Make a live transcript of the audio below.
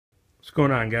What's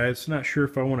going on, guys? Not sure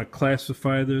if I want to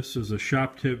classify this as a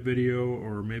shop tip video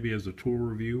or maybe as a tool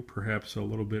review, perhaps a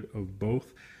little bit of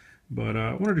both. But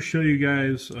I wanted to show you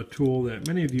guys a tool that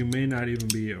many of you may not even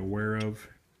be aware of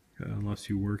unless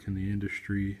you work in the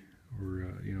industry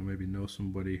or maybe know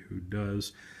somebody who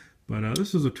does. But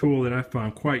this is a tool that I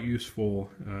found quite useful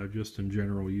just in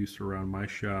general use around my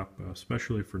shop,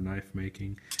 especially for knife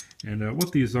making. And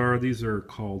what these are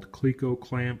called Cleco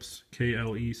clamps,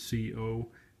 K-L-E-C-O,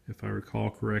 if I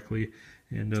recall correctly.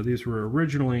 And these were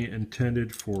originally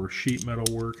intended for sheet metal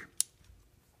work,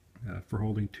 for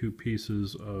holding two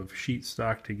pieces of sheet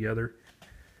stock together.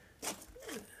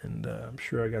 And I'm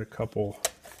sure I got a couple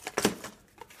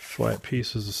flat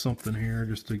pieces of something here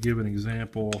just to give an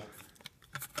example.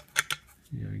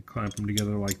 You clamp them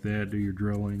together like that, do your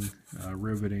drilling,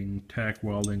 riveting, tack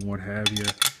welding, what have you,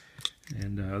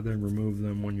 and then remove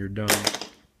them when you're done.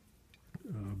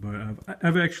 But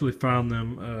I've actually found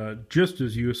them just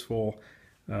as useful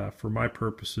for my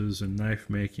purposes in knife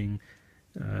making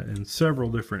in several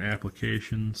different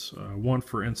applications. One,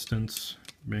 for instance,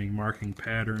 being marking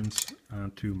patterns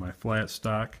onto my flat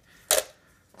stock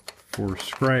for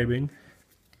scribing.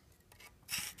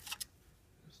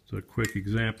 Just a quick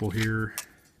example here.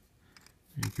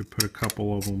 You could put a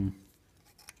couple of them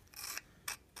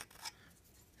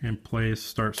in place,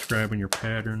 start scribing your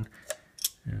pattern,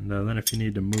 and then if you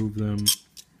need to move them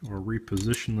or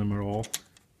reposition them at all,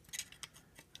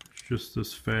 it's just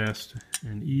this fast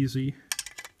and easy.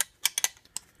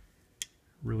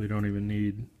 Really don't even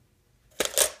need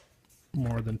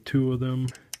more than two of them.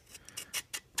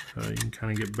 You can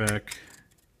kind of get back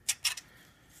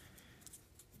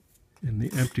in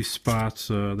the empty spots.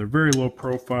 They're very low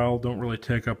profile, don't really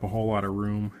take up a whole lot of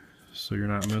room, so you're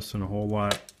not missing a whole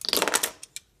lot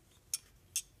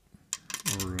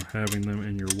or having them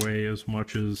in your way as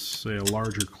much as, say, a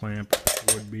larger clamp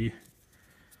would be.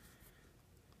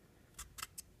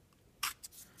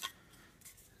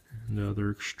 And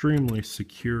they're extremely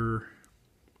secure.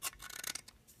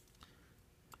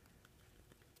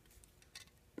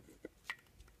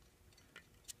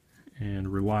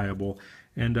 And reliable,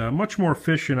 and much more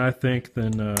efficient, I think,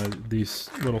 than these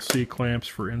little C-clamps,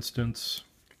 for instance.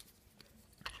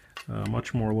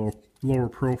 Much more lower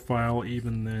profile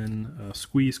even than a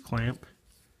squeeze clamp.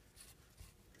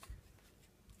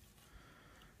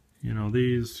 You know,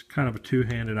 these kind of a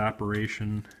two-handed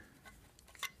operation.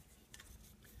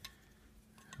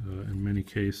 In many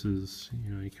cases,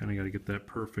 you kind of got to get that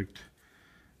perfect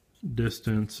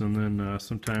distance, and then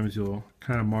sometimes you'll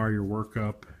kind of mar your work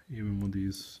up even with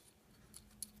these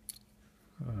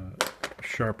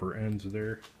sharper ends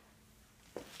there.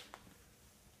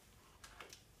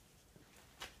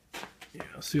 Yeah,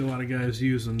 I see a lot of guys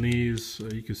using these.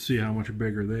 You can see how much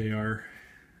bigger they are,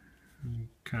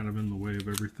 kind of in the way of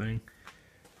everything.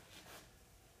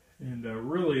 And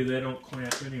really, they don't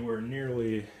clamp anywhere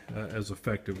nearly as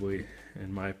effectively,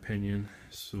 in my opinion.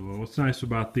 So what's nice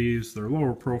about these, they're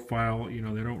lower profile. They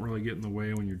don't really get in the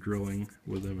way when you're drilling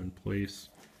with them in place.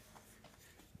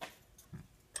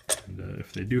 And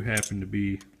if they do happen to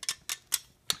be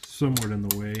somewhat in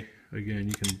the way, again,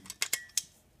 you can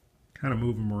kind of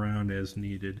move them around as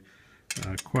needed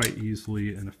quite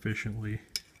easily and efficiently,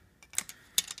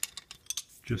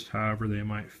 just however they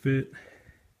might fit.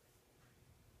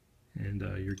 And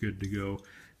you're good to go.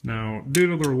 Now, due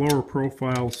to their lower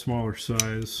profile, smaller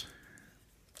size,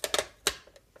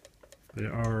 they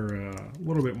are a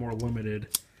little bit more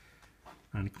limited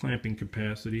on clamping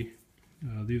capacity.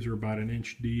 These are about 1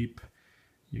 inch deep.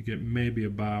 You get maybe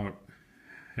about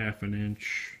 1/2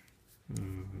 inch,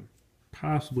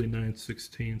 possibly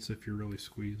 9/16 if you really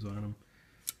squeeze on them.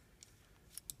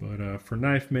 But for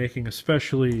knife making,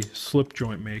 especially slip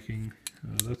joint making,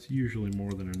 that's usually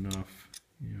more than enough.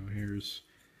 Here's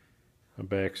a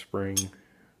back spring,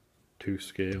 2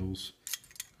 scales.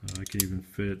 I can even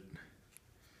fit,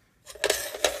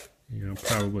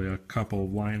 probably a couple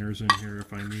of liners in here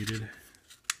if I needed.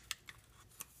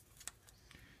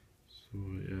 So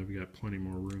yeah, I've got plenty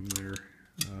more room there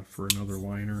for another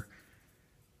liner.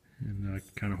 And I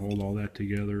can kind of hold all that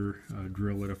together,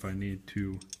 drill it if I need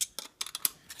to.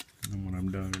 And then when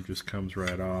I'm done, it just comes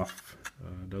right off.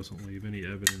 Doesn't leave any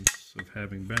evidence of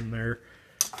having been there.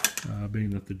 Being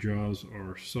that the jaws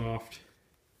are soft.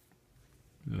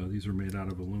 These are made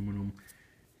out of aluminum,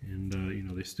 and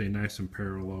they stay nice and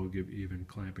parallel, give even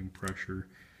clamping pressure,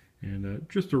 and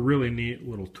just a really neat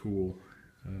little tool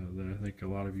that I think a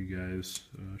lot of you guys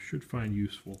should find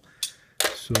useful.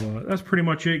 So that's pretty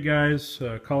much it, guys.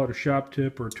 Call it a shop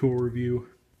tip or a tool review,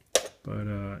 but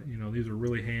these are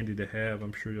really handy to have.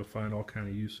 I'm sure you'll find all kind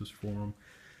of uses for them.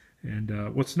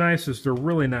 And what's nice is they're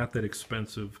really not that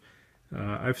expensive.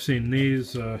 I've seen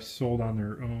these sold on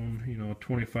their own, you know,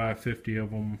 25, 50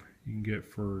 of them you can get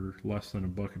for less than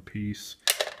 $1 a piece.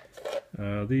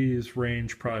 These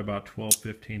range probably about $12,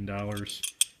 $15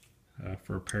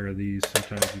 for a pair of these.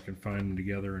 Sometimes you can find them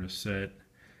together in a set.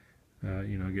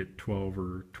 You know, get 12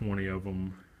 or 20 of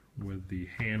them with the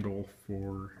handle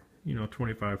for, you know,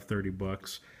 25, 30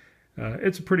 bucks.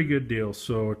 It's a pretty good deal,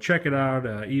 so check it out.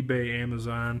 eBay,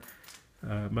 Amazon,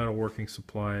 metalworking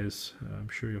supplies. I'm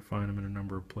sure you'll find them in a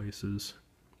number of places,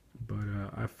 but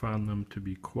I found them to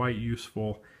be quite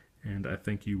useful, and I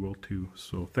think you will too.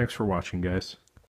 So thanks for watching, guys.